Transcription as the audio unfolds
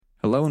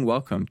Hello and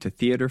welcome to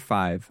Theater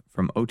 5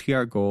 from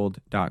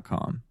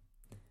OTRGold.com.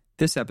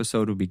 This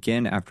episode will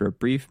begin after a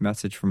brief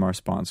message from our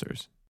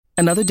sponsors.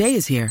 Another day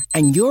is here,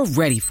 and you're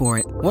ready for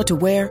it. What to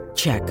wear?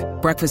 Check.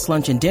 Breakfast,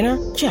 lunch, and dinner?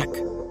 Check.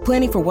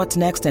 Planning for what's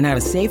next and how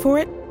to save for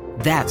it?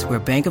 That's where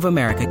Bank of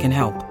America can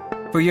help.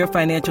 For your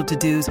financial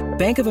to-dos,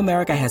 Bank of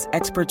America has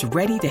experts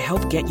ready to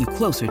help get you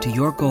closer to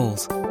your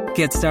goals.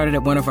 Get started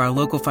at one of our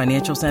local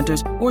financial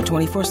centers or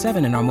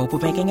 24/7 in our mobile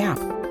banking app.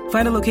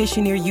 Find a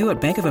location near you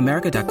at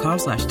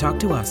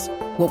bankofamerica.com/talktous.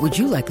 What would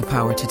you like the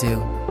power to do?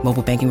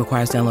 Mobile banking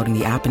requires downloading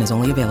the app and is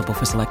only available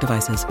for select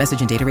devices. Message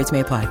and data rates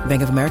may apply.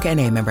 Bank of America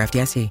N.A., member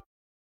FDIC.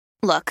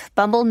 Look,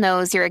 Bumble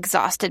knows you're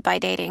exhausted by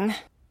dating.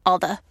 All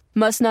the,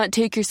 must not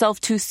take yourself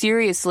too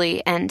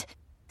seriously, and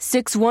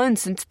 6'1"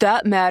 since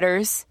that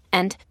matters.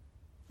 And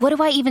what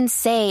do I even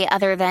say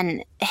other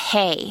than,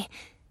 hey?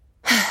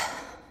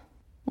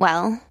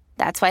 Well,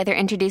 that's why they're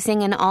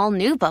introducing an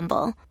all-new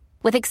Bumble,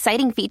 with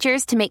exciting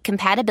features to make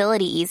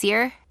compatibility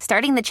easier,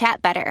 starting the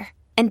chat better,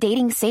 and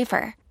dating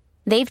safer.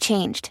 They've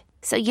changed,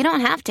 so you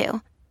don't have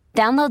to.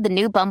 Download the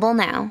new Bumble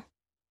now.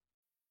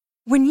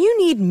 When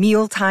you need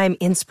mealtime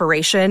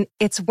inspiration,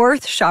 it's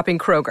worth shopping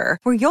Kroger,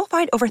 where you'll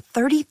find over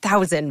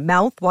 30,000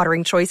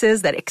 mouth-watering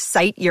choices that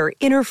excite your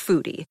inner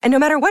foodie. And no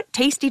matter what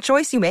tasty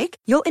choice you make,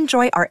 you'll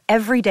enjoy our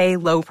everyday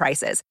low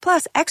prices,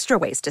 plus extra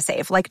ways to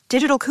save, like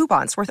digital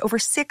coupons worth over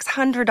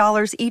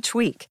 $600 each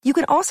week. You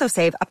can also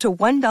save up to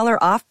 $1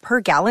 off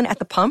per gallon at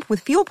the pump with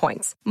fuel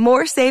points.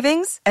 More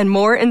savings and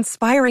more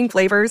inspiring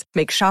flavors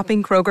make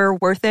shopping Kroger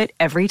worth it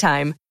every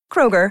time.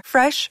 Kroger,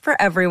 fresh for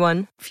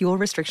everyone. Fuel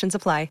restrictions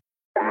apply.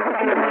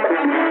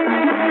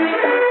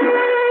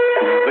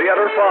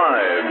 Theater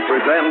 5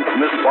 presents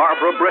Miss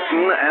Barbara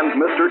Britton and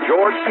Mr.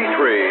 George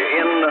Petrie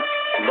in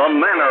The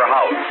Manor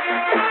House.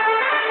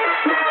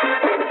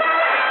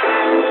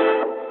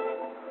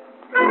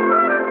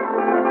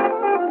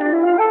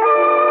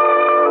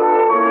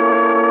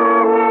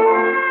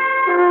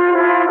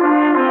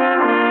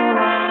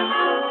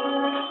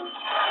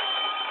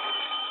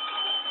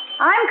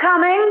 I'm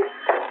coming.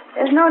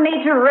 There's no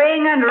need to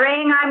ring and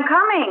ring. I'm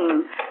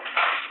coming.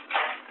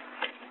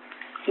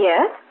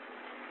 Yes?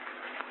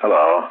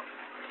 Hello.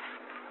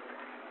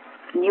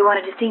 You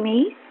wanted to see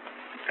me?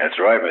 That's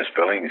right, Miss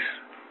Billings.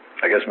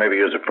 I guess maybe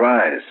you're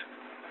surprised.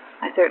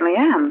 I certainly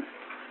am.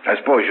 I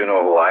suppose you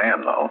know who I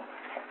am, though.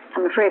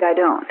 I'm afraid I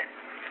don't.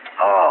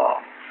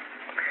 Oh.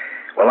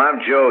 Well,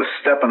 I'm Joe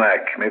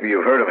Stepanak. Maybe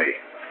you've heard of me.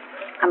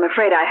 I'm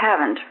afraid I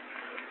haven't.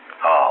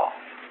 Oh.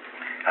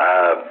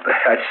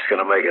 That's going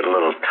to make it a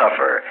little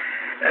tougher.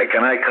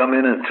 Can I come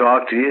in and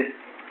talk to you?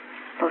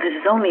 Well, this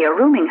is only a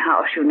rooming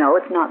house, you know.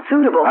 It's not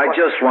suitable I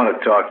just want to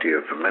talk to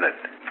you for a minute.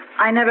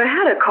 I never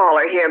had a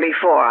caller here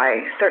before.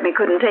 I certainly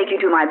couldn't take you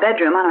to my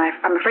bedroom, and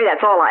I'm afraid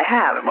that's all I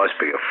have. It must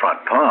be a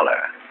front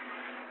parlor.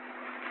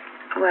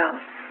 Well,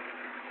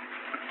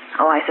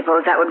 I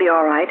suppose that would be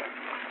all right.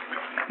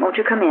 Won't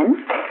you come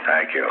in?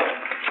 Thank you.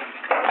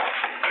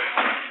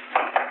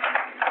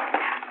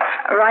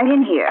 Right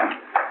in here.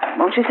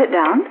 Won't you sit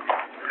down?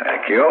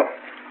 Thank you.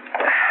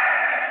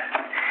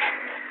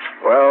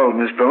 Well,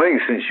 Miss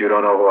Billings, since you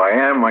don't know who I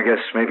am, I guess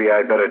maybe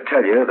I'd better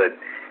tell you that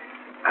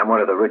I'm one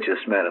of the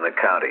richest men in the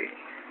county.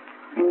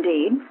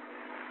 Indeed.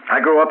 I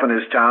grew up in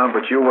this town,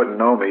 but you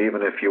wouldn't know me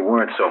even if you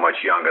weren't so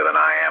much younger than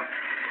I am.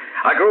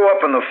 I grew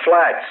up in the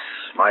flats.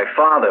 My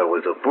father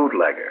was a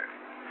bootlegger.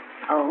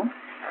 Oh?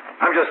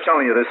 I'm just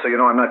telling you this so you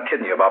know I'm not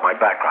kidding you about my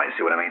background, you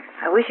see what I mean?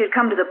 I wish you'd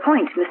come to the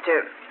point,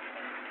 Mr.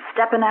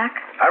 Stepanak.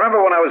 I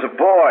remember when I was a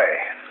boy,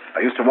 I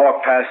used to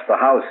walk past the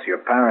house your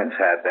parents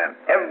had then.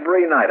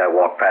 Every night I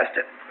walked past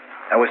it.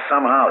 There was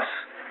some house.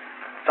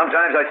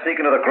 Sometimes I'd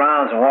sneak into the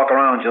grounds and walk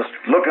around just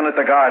looking at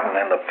the garden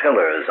and the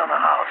pillars on the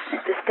house.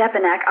 Mr.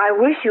 Stepanak, I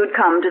wish you'd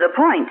come to the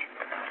point.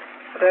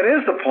 But that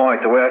is the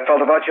point, the way I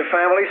felt about your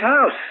family's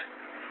house.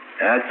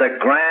 That's the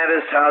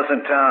grandest house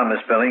in town,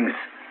 Miss Billings.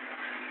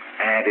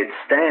 And it's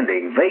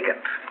standing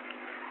vacant.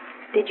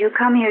 Did you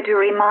come here to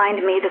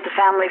remind me that the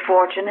family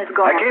fortune is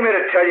gone? I came here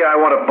to tell you I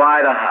want to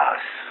buy the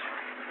house.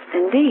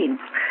 Indeed.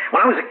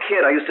 When I was a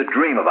kid, I used to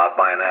dream about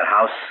buying that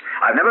house.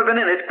 I've never been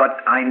in it,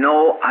 but I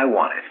know I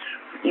want it.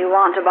 You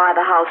want to buy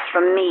the house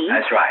from me?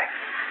 That's right.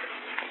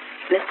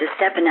 Mr.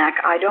 Stepanak,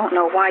 I don't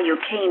know why you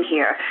came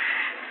here.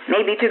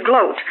 Maybe to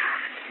gloat.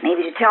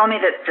 Maybe to tell me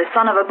that the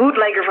son of a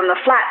bootlegger from the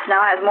flats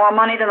now has more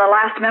money than the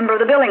last member of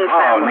the Billings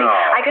family.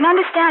 No. I can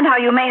understand how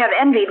you may have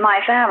envied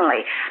my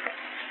family.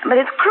 But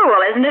it's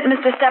cruel, isn't it,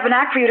 Mr.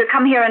 Stepanak, for you to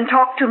come here and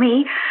talk to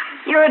me?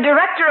 You're a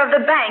director of the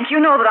bank. You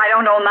know that I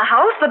don't own the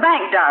house. The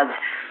bank does.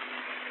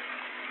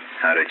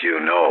 How did you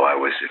know I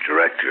was the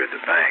director of the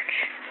bank?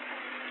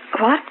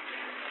 What?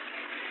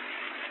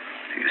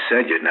 You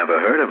said you'd never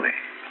heard of me.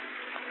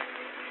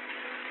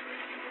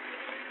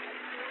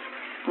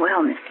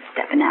 Well, Mr.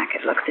 Stepanak,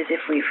 it looks as if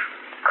we've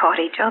caught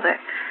each other.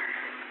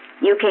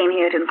 You came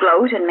here to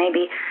gloat, and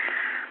maybe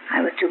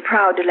I was too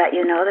proud to let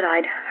you know that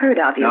I'd heard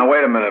of you. Now,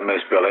 wait a minute,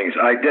 Miss Billings.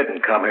 I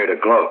didn't come here to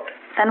gloat.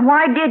 Then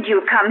why did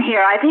you come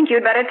here? I think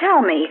you'd better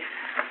tell me.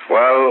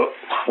 Well,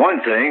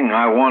 one thing,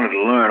 I wanted to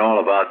learn all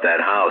about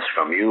that house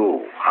from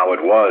you. How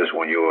it was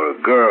when you were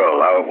a girl,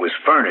 how it was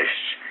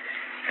furnished.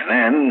 And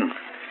then...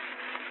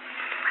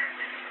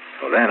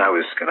 Well, then I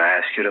was going to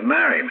ask you to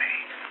marry me.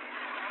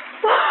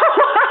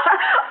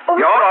 All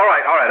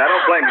right. I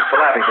don't blame you for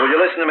laughing. Will you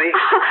listen to me?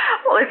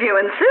 Well, if you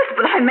insist,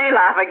 but I may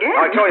laugh again.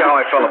 I told you how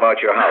I felt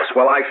about your house.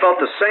 Well, I felt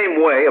the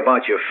same way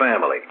about your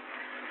family.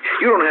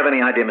 You don't have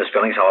any idea, Miss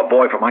Billings, how a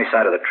boy from my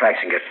side of the tracks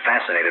can get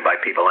fascinated by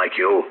people like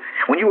you.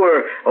 When you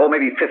were,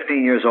 maybe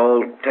 15 years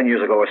old, 10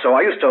 years ago or so,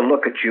 I used to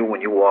look at you when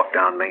you walked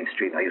down Main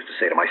Street, and I used to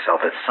say to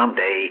myself that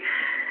someday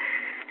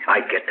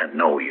I'd get to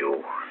know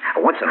you.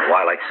 Once in a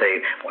while, I'd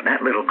say, when that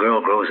little girl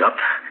grows up,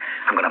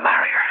 I'm going to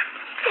marry her.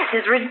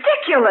 This is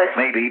ridiculous.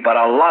 Maybe, but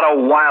a lot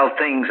of wild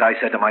things, I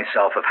said to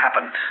myself, have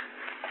happened.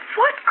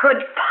 What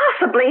could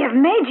possibly have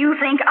made you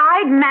think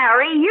I'd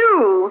marry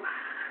you?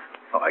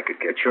 Well, I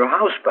could get your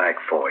house back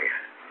for you.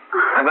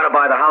 I'm going to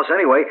buy the house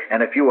anyway,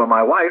 and if you were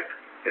my wife,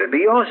 it'd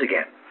be yours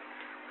again.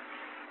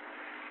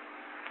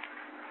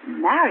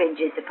 Marriage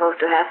is supposed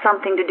to have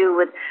something to do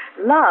with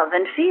love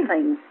and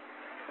feelings.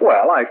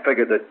 Well, I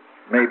figured that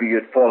maybe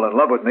you'd fall in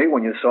love with me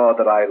when you saw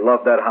that I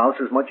loved that house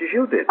as much as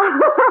you did.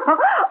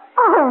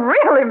 Oh,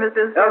 really,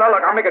 Mrs. No,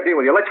 look, I'll make a deal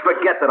with you. Let's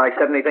forget that I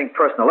said anything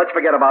personal. Let's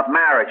forget about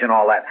marriage and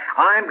all that.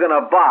 I'm going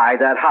to buy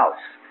that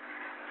house.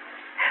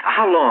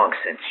 How long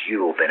since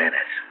you've been in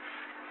it?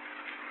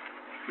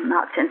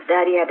 Not since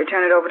Daddy had to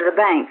turn it over to the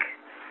bank.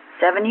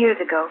 7 years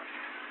ago.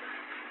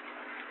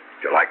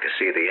 Would you like to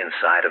see the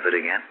inside of it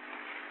again?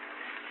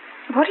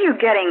 What are you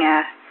getting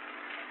at?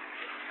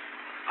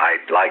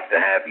 I'd like to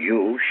have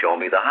you show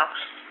me the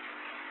house.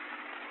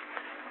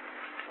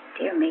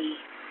 Dear me.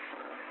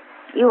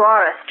 You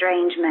are a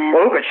strange man.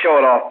 Well, who could show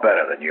it off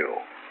better than you?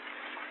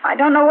 I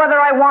don't know whether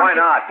I want Why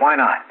not? Why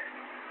not?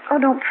 Oh,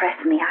 don't press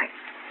me.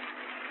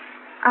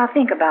 I'll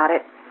think about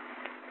it.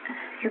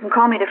 You can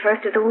call me the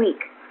first of the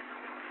week.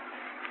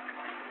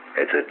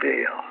 It's a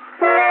deal.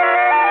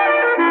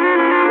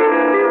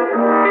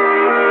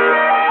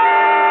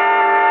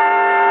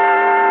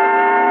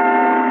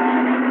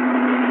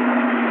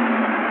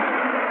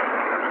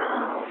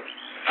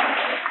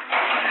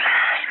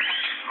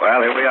 Well,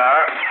 here we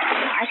are.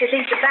 I should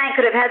think the bank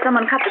could have had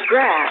someone cut the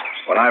grass.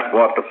 When I've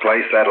bought the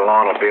place, that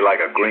lawn will be like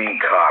a green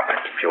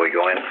carpet. Shall we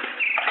go in?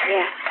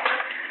 Yes.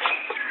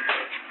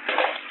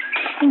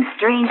 Seems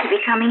strange to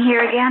be coming here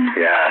again.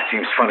 Yeah, it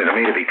seems funny to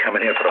me to be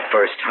coming here for the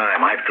first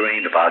time. I've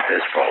dreamed about this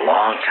for a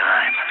long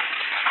time.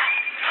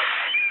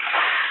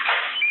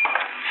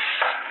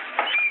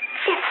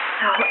 It's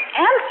so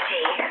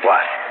empty.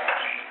 What?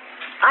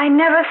 I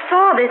never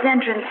saw this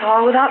entrance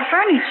hall without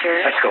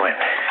furniture. Let's go in.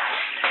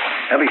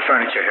 There'll be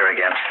furniture here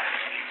again.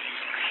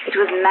 It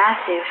was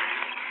massive.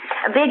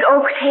 A big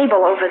oak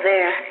table over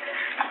there.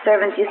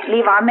 Servants used to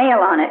leave our mail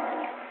on it.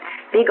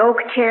 Big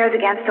oak chairs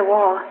against the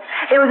wall.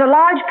 There was a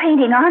large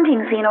painting, a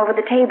hunting scene over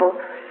the table.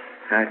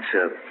 That's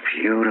a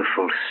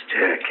beautiful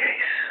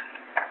staircase.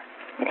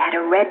 It had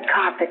a red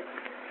carpet.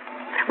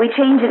 We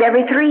changed it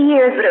every 3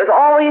 years, but it was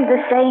always the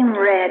same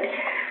red.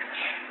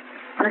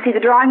 Want to see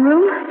the drawing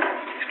room?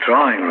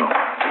 Drawing room?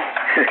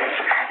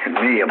 And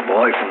me, a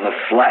boy from the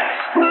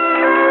flats.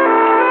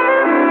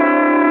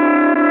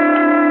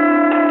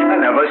 I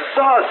never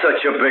saw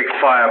such a big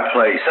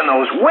fireplace and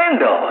those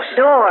windows.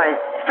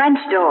 Doors, French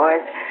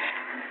doors.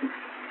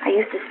 I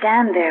used to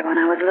stand there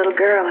when I was a little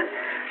girl and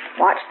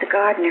watch the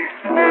gardener.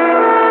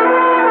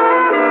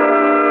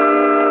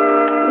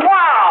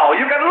 Wow,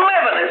 you can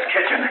live in this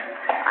kitchen.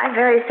 I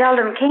very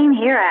seldom came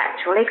here,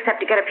 actually, except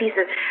to get a piece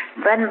of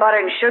bread and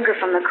butter and sugar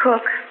from the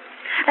cook.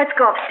 Let's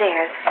go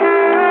upstairs.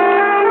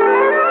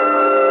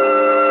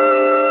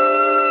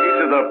 These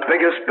are the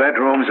biggest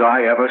bedrooms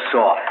I ever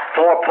saw.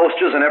 4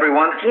 posters in every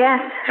one? Yes.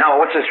 Now,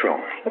 what's this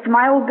room? It's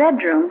my old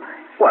bedroom.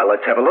 Well,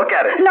 let's have a look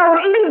at it. No,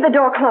 leave the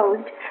door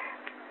closed.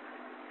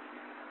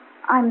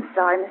 I'm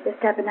sorry, Mr.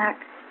 Stepanak.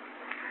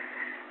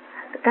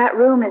 But that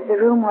room is the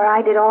room where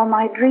I did all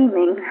my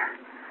dreaming.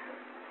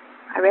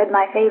 I read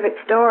my favorite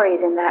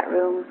stories in that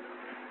room.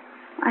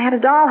 I had a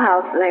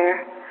dollhouse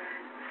there.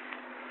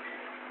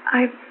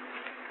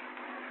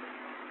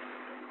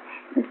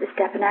 Mr.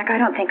 Stepanak, I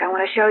don't think I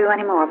want to show you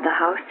any more of the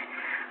house.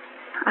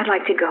 I'd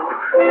like to go.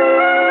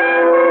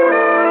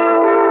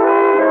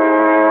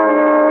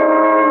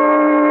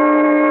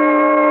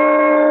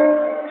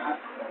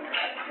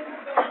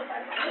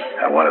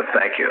 I want to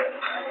thank you.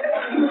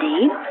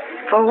 Indeed?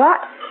 For what?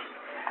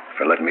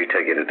 For letting me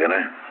take you to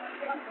dinner.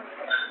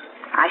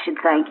 I should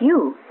thank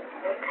you.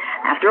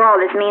 After all,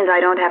 this means I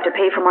don't have to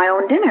pay for my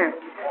own dinner.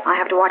 I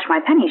have to watch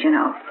my pennies, you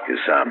know. You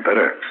sound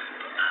bitter.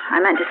 I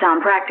meant to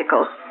sound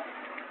practical.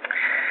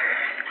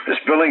 Miss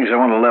Billings, I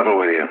want to level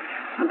with you.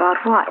 About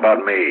what?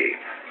 About me.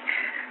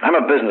 I'm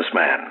a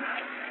businessman.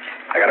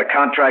 I got a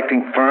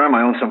contracting firm.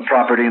 I own some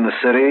property in the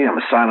city. I'm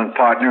a silent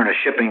partner in a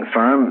shipping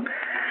firm.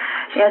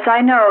 Yes,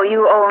 I know.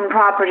 You own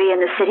property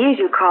in the city, as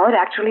you call it.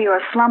 Actually, you're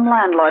a slum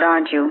landlord,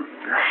 aren't you?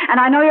 And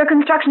I know your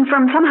construction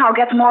firm somehow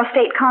gets more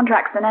state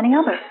contracts than any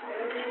other.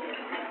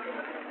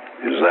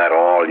 Is that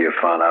all you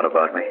found out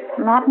about me?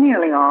 Not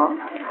nearly all.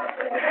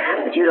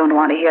 But you don't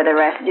want to hear the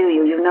rest, do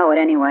you? You know it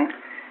anyway.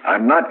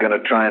 I'm not going to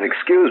try and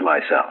excuse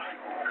myself.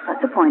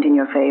 What's the point in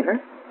your favor?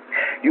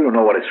 You don't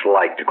know what it's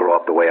like to grow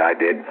up the way I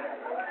did.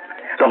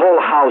 The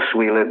whole house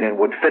we lived in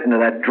would fit into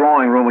that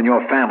drawing room in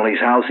your family's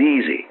house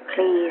easy.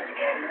 Please.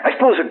 I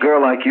suppose a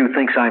girl like you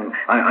thinks I'm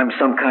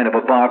some kind of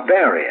a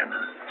barbarian.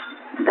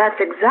 That's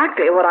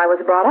exactly what I was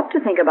brought up to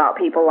think about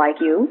people like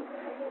you.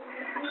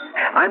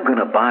 I'm going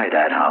to buy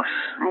that house.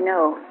 I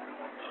know.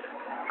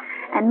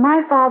 And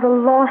my father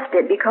lost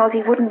it because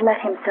he wouldn't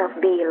let himself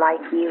be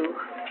like you.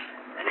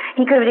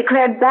 He could have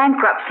declared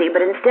bankruptcy,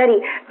 but instead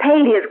he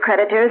paid his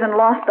creditors and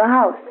lost the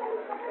house.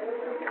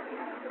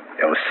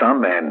 You know,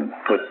 some men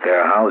put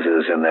their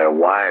houses in their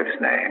wives'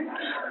 names.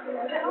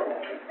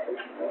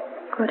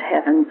 Good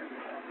heavens.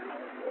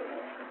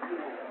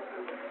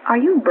 Are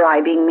you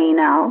bribing me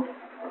now?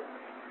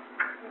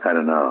 I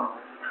don't know.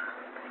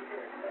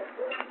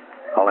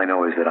 All I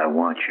know is that I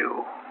want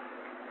you.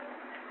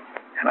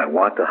 And I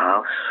want the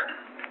house.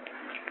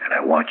 And I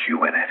want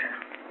you in it.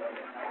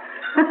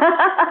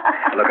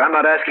 Look, I'm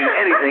not asking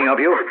anything of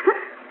you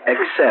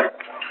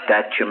except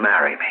that you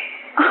marry me.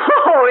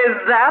 Oh, is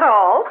that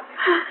all?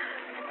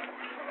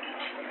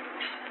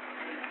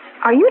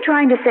 Are you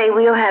trying to say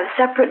we'll have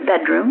separate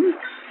bedrooms?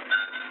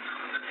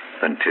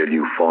 Until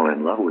you fall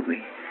in love with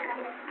me.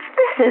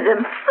 This is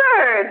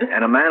absurd.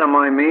 And a man of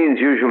my means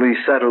usually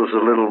settles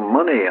a little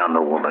money on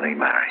the woman he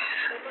marries.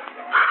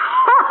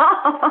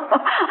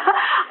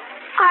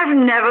 I've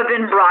never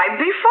been bribed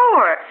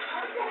before.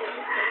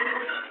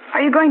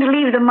 Are you going to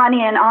leave the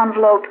money in an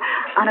envelope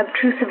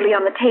unobtrusively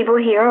on the table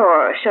here,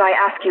 or should I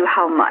ask you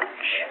how much?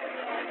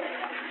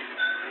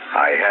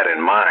 I had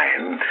in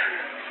mind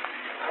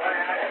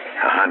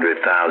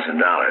 $100,000.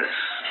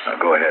 Now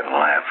go ahead and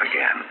laugh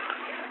again.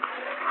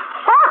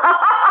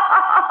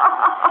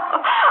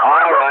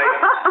 All right.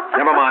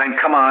 Never mind.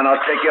 Come on.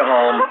 I'll take you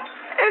home.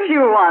 If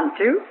you want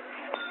to.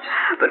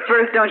 But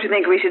first, don't you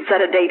think we should set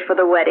a date for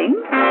the wedding?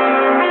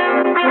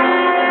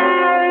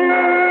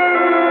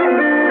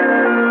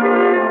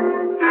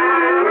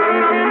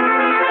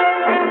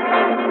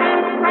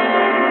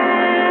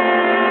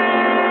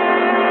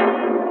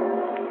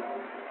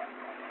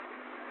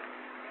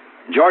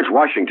 George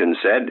Washington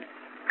said,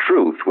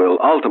 "Truth will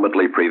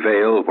ultimately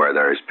prevail where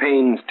there is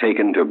pains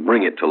taken to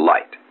bring it to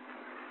light."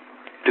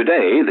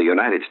 Today, the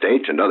United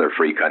States and other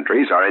free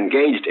countries are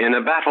engaged in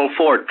a battle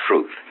for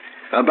truth,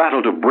 a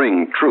battle to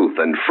bring truth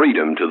and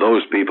freedom to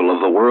those people of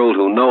the world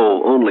who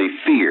know only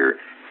fear,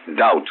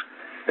 doubt,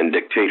 and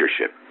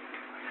dictatorship.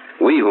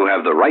 We who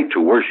have the right to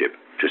worship,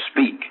 to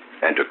speak,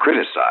 and to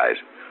criticize,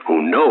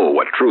 who know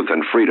what truth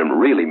and freedom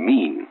really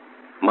mean,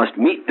 must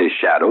meet this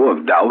shadow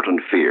of doubt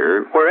and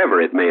fear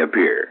wherever it may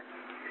appear.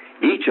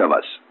 Each of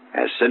us,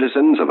 as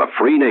citizens of a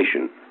free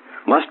nation,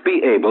 must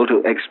be able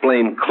to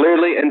explain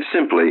clearly and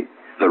simply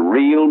the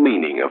real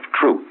meaning of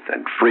truth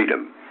and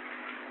freedom.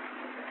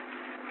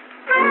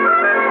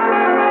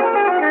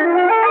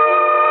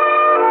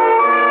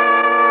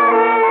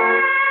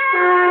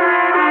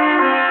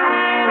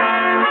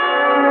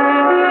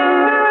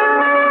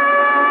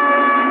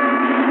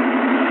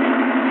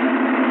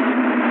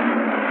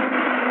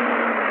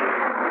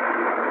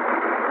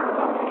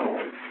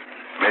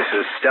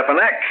 Mrs.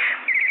 Stepanek,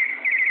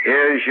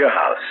 here's your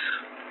house.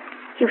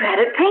 You've had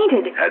it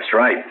painted. That's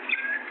right.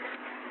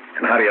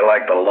 And how do you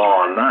like the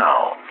lawn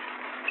now?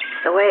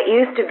 The way it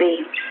used to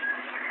be.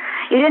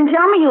 You didn't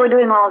tell me you were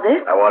doing all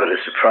this. I wanted to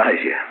surprise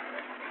you.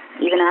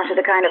 Even after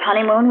the kind of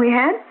honeymoon we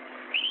had?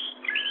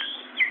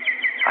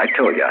 I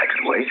told you I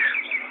could wait.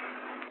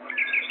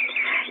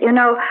 You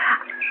know,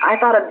 I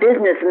thought a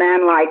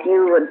businessman like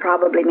you would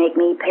probably make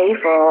me pay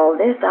for all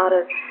this out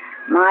of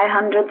my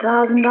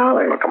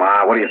 $100,000. Well, come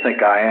on, what do you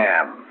think I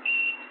am?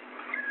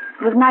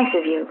 It was nice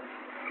of you.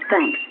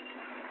 Thanks.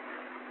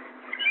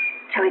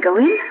 Shall we go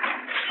in?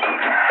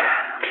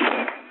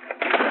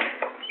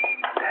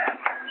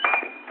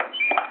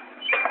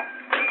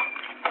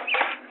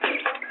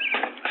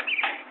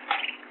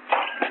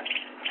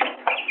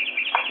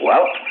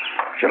 Well,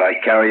 should I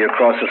carry you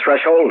across the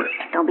threshold?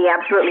 Don't be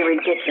absolutely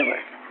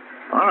ridiculous.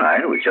 All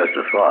right, it was just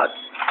a thought.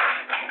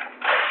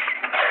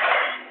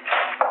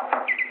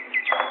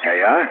 Here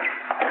you are.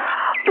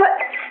 But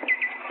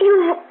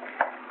you...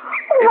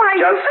 Why...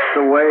 It's just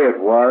the way it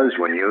was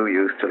when you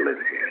used to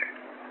live here.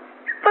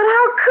 But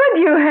how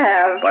could you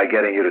have? By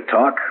getting you to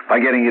talk, by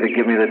getting you to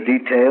give me the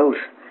details.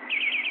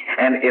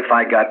 And if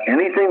I got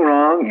anything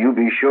wrong, you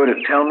be sure to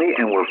tell me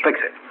and we'll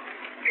fix it.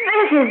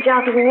 This is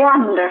just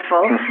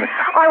wonderful.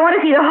 I want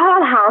to see the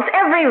whole house,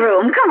 every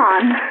room. Come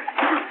on.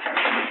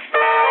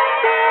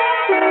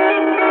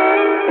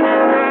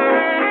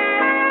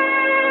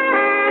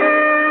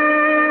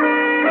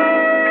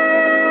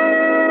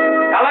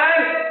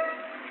 Helen!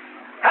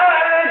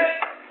 Helen!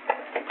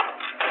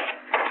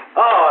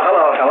 Oh,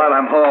 hello, Helen.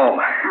 I'm home.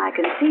 I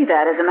can see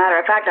that. As a matter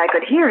of fact, I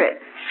could hear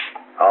it.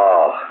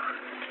 Oh.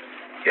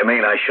 You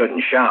mean I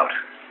shouldn't shout?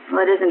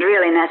 Well, it isn't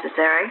really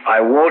necessary. I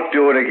won't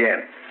do it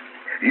again.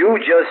 You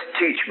just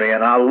teach me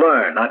and I'll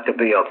learn not to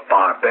be a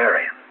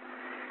barbarian.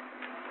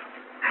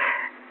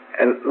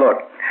 And look,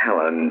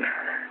 Helen,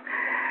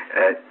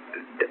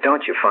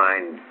 don't you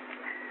find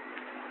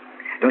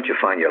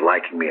you're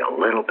liking me a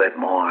little bit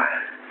more?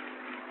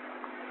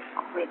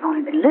 We've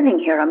only been living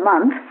here a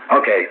month.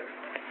 Okay,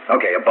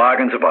 a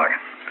bargain's a bargain.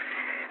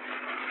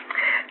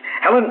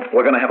 Helen,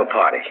 we're going to have a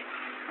party.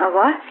 A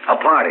what? A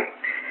party.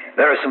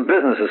 There are some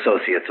business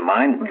associates of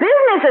mine.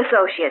 Business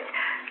associates?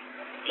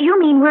 You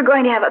mean we're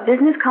going to have a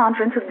business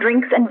conference with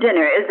drinks and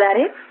dinner, is that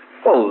it?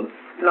 Well,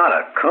 not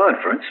a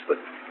conference, but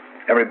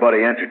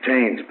everybody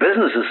entertains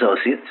business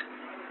associates.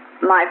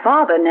 My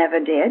father never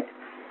did.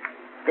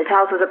 This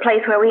house was a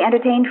place where we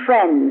entertained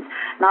friends,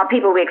 not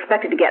people we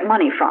expected to get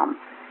money from.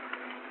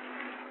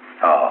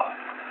 Oh.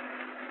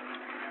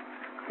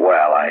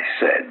 Well, I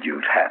said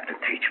you'd have to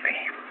teach me.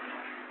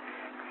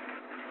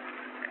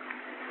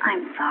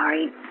 I'm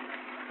sorry,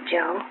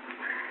 Joe.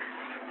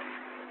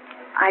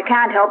 I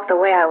can't help the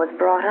way I was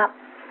brought up.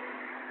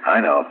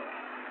 I know.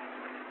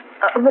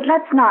 But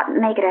let's not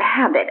make it a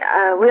habit.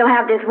 We'll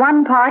have this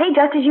one party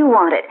just as you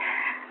want it.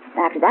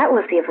 After that,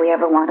 we'll see if we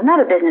ever want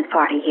another business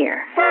party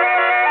here.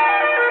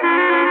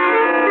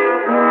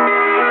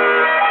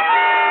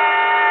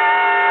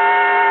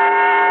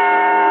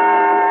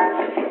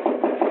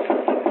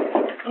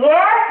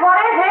 Yes, what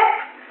is it?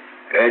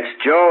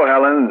 It's Joe,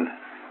 Helen.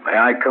 May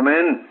I come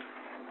in?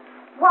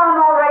 Well,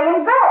 I'm already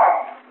in bed.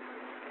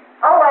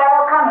 Oh,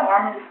 well, come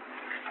in.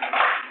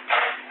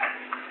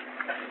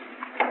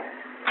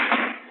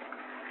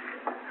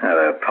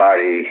 The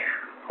party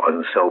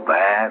wasn't so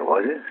bad,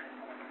 was it?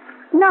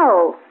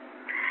 No.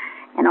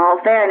 In all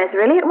fairness,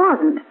 really, it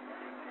wasn't.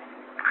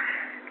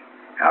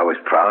 I was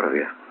proud of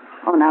you.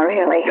 Oh, not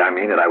really. I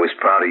mean that I was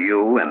proud of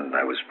you, and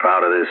I was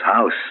proud of this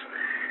house.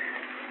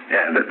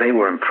 Yeah, that they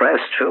were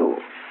impressed, too.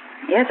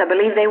 Yes, I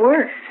believe they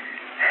were.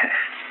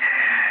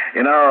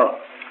 You know,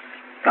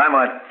 I'm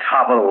on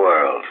top of the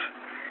world.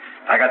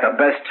 I got the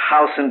best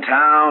house in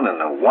town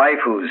and a wife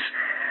who's...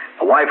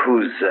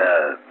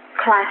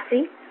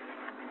 Classy?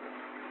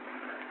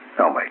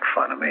 Don't make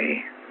fun of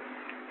me.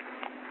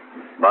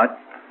 But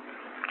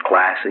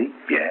classy,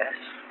 yes.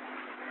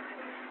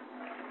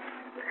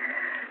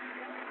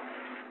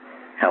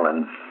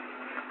 Helen.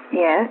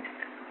 Yes?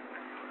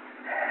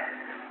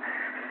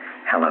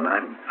 Helen,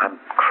 I'm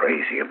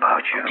crazy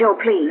about you. Joe,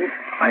 please.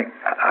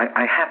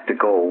 I have to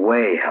go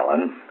away,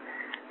 Helen.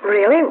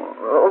 Really?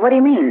 What do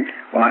you mean?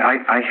 Well,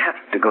 I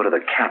have to go to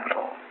the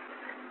capital.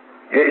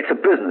 It's a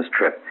business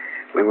trip.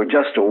 We were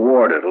just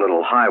awarded a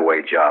little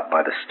highway job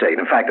by the state.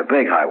 In fact, a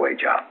big highway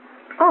job.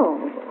 Oh,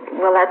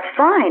 well, that's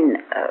fine.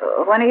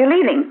 When are you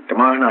leaving?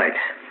 Tomorrow night,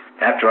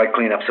 after I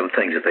clean up some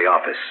things at the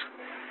office.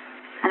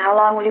 And how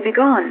long will you be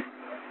gone?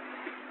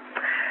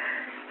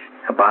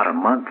 About a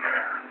month.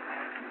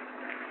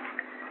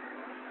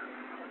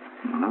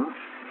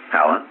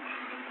 Helen?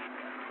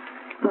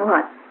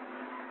 What?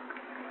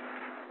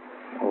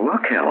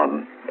 Look,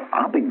 Helen,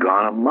 I'll be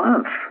gone a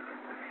month.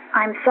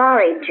 I'm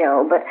sorry,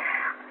 Joe, but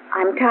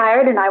I'm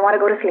tired and I want to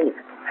go to sleep.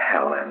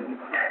 Helen,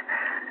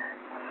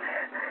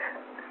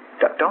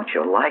 don't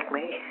you like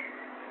me?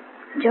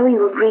 Joe,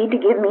 you agreed to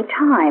give me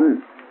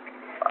time.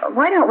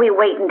 Why don't we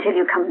wait until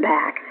you come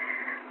back?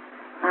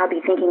 I'll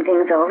be thinking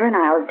things over and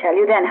I'll tell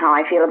you then how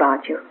I feel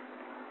about you.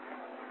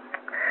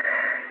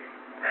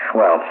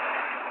 Well,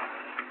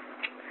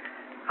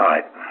 all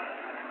right.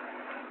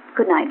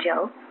 Good night,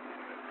 Joe.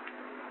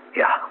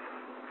 Yeah.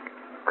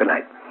 Good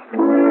night.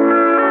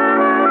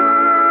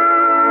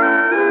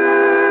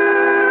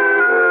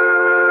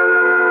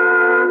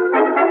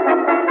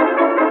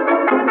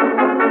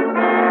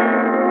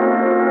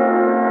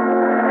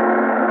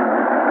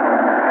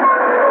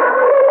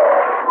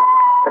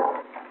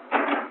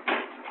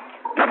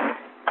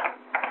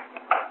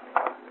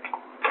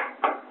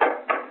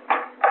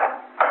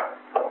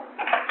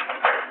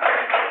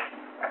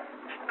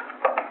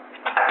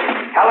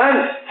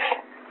 Helen!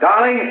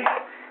 Darling!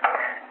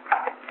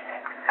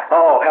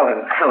 Oh,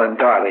 Helen,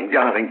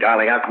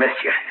 darling, I've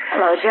missed you.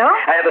 Hello, Joe.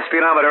 I had the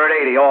speedometer at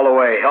 80 all the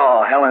way.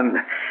 Oh, Helen,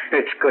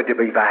 it's good to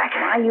be back.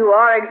 Why, you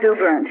are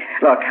exuberant.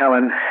 Look,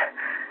 Helen,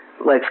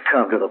 let's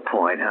come to the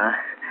point, huh?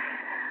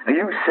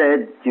 You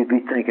said you'd be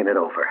thinking it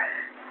over.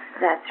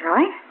 That's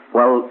right.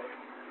 Well,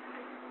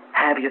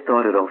 have you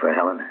thought it over,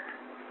 Helen?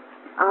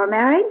 Our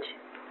marriage?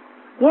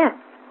 Yes.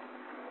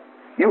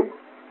 You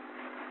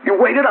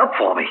waited up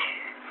for me.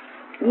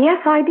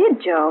 Yes, I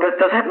did, Joe.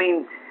 Does that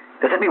mean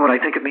what I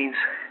think it means?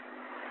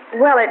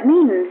 Well, it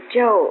means,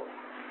 Joe...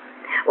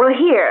 Well,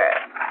 here,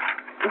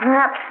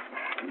 perhaps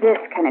this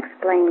can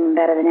explain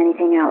better than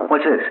anything else.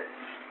 What's this?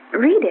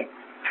 Read it.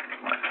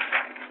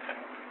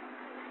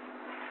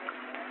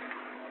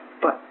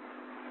 But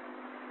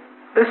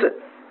this is...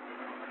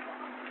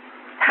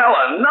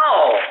 Helen,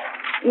 no!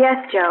 Yes,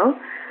 Joe.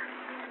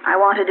 I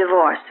want a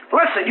divorce.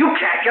 Listen, you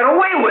can't get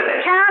away with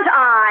it. Can't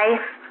I?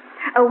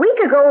 A week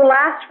ago,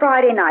 last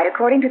Friday night,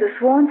 according to the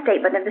sworn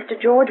statement of Mr.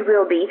 George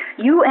Wilby,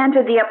 you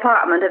entered the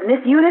apartment of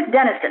Miss Eunice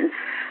Dennison.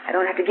 I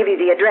don't have to give you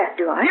the address,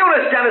 do I?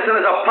 Eunice Dennison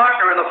is a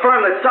partner in the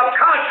firm that's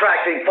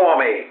subcontracting for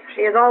me.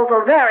 She is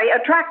also very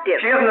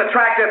attractive. She isn't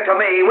attractive to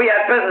me. We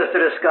had business to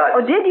discuss.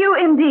 Oh, did you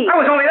indeed? I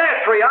was only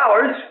there 3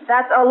 hours.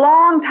 That's a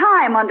long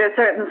time under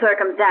certain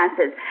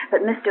circumstances.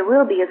 But Mr.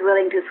 Wilby is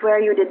willing to swear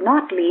you did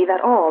not leave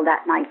at all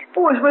that night.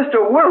 Who is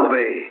Mr.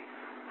 Wilby?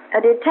 A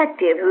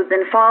detective who's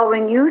been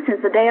following you since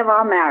the day of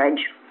our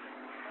marriage.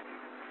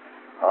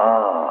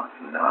 Oh,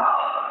 no.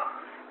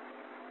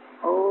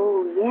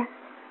 Oh, yes,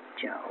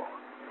 Joe.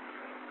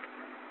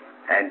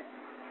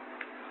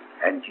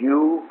 And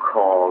you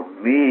called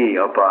me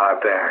a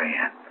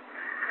barbarian.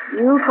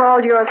 You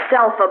called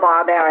yourself a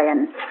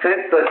barbarian.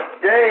 Since the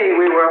day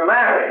we were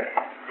married.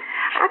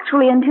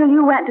 Actually, until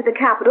you went to the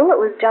Capitol, it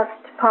was just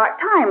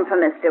part-time for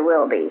Mr.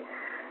 Wilby.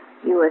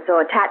 You were so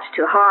attached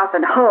to hearth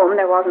and home,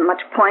 there wasn't much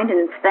point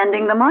in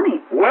spending the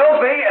money.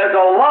 Wilby is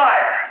a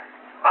liar.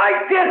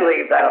 I did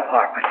leave that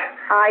apartment.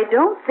 I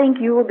don't think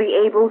you will be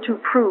able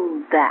to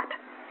prove that.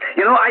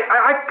 You know,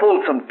 I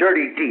pulled some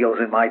dirty deals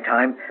in my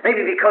time,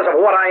 maybe because of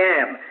what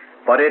I am.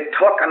 But it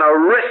took an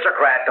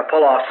aristocrat to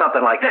pull off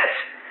something like this.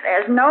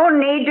 There's no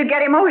need to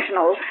get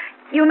emotional.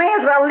 You may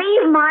as well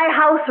leave my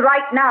house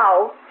right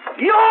now.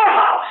 Your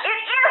house?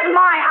 It is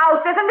my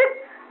house, isn't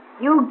it?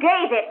 You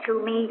gave it to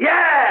me.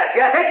 Yes,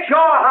 it's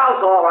your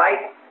house, all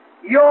right.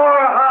 Your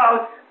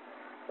house.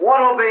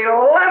 What'll be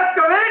left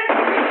of it?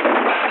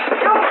 You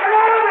come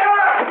out of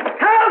there!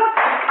 Help!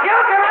 You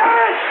come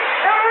out!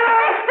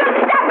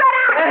 Step it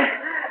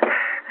out!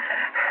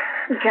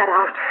 Get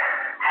out.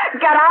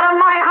 Get out of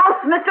my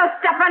house, Mr.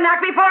 Stepanak,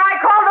 before I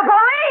call the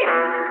police!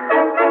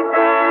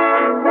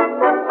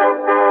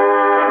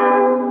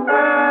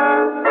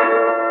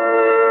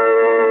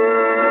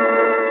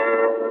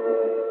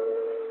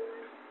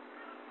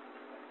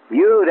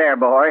 You there,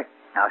 boy.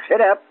 Now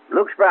sit up,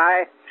 look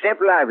spry,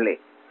 step lively.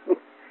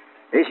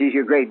 This is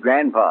your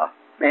great-grandpa,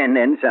 and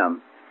then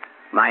some.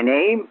 My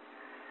name?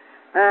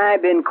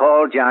 I've been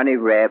called Johnny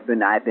Reb,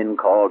 and I've been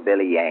called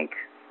Billy Yank.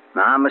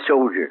 I'm a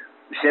soldier,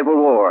 Civil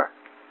War.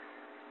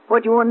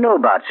 What do you want to know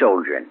about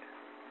soldiering?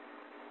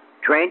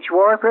 Trench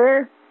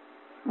warfare?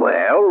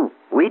 Well,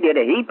 we did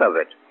a heap of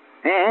it.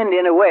 And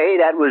in a way,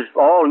 that was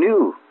all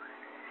new.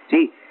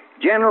 See,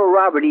 General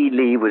Robert E.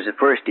 Lee was the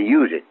first to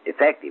use it,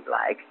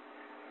 effective-like.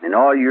 And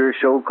all your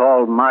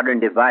so-called modern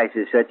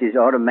devices, such as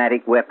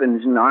automatic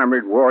weapons and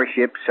armored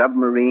warships,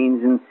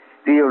 submarines, and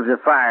fields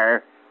of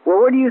fire, well,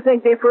 where do you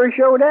think they first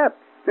showed up?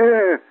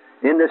 In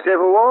the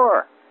Civil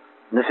War.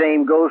 And the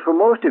same goes for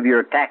most of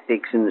your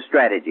tactics and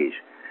strategies.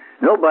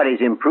 Nobody's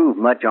improved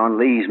much on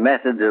Lee's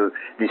methods of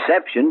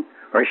deception,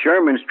 or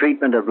Sherman's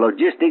treatment of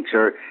logistics,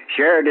 or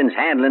Sheridan's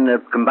handling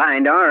of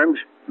combined arms.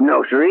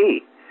 No,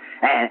 siree.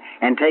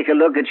 And take a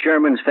look at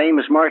Sherman's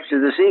famous March to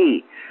the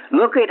Sea.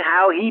 Look at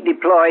how he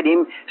deployed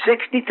him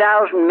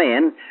 60,000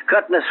 men,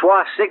 cutting a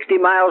swath 60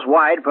 miles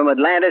wide from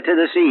Atlanta to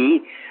the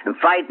sea, and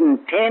fighting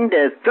 10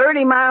 to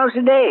 30 miles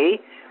a day,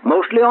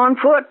 mostly on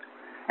foot,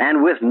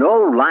 and with no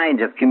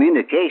lines of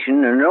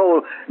communication or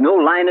no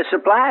line of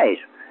supplies,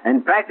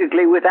 and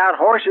practically without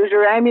horses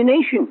or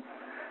ammunition.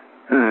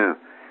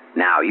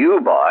 Now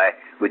you, boy,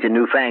 with the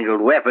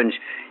newfangled weapons,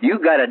 you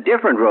got a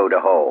different road to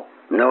hoe.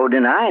 No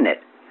denying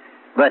it.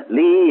 But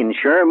Lee and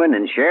Sherman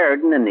and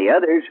Sheridan and the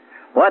others,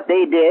 what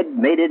they did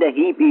made it a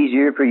heap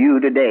easier for you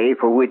today,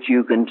 for which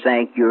you can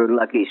thank your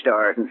lucky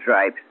stars and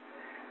stripes.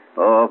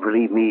 Oh,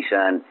 believe me,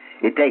 son,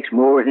 it takes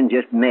more than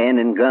just men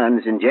and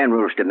guns and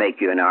generals to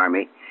make you an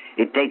army.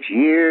 It takes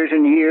years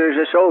and years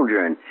of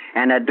soldiering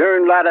and a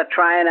darn lot of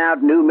trying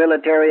out new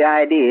military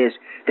ideas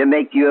to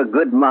make you a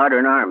good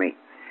modern army.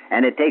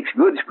 And it takes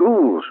good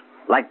schools,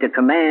 like the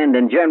command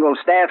and general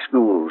staff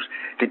schools,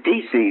 to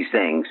teach these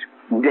things.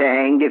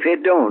 Danged if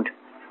it don't.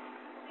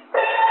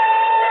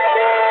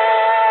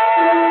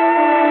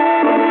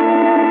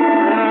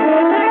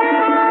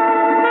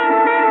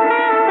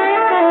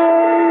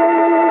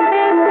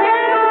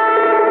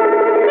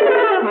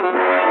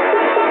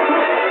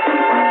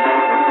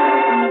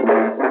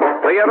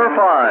 Theater 5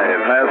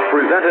 has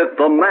presented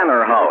The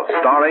Manor House,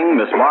 starring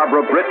Miss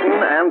Barbara Britton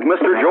and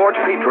Mr. George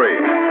Petrie.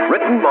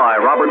 Written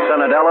by Robert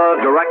Senadella,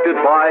 directed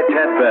by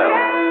Ted Bell.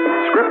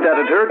 Script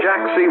editor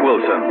Jack C.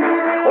 Wilson.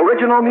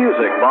 Original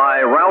music by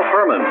Ralph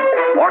Herman.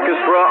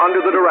 Orchestra under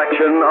the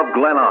direction of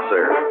Glenn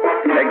Osser.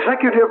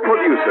 Executive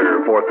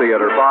producer for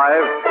Theater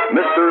 5,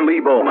 Mr.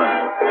 Lee Bowman.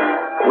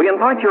 We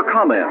invite your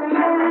comments.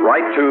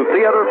 Write to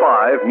Theater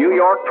 5, New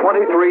York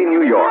 23,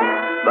 New York.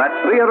 That's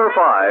Theater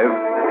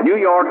 5, New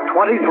York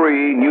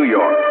 23, New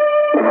York.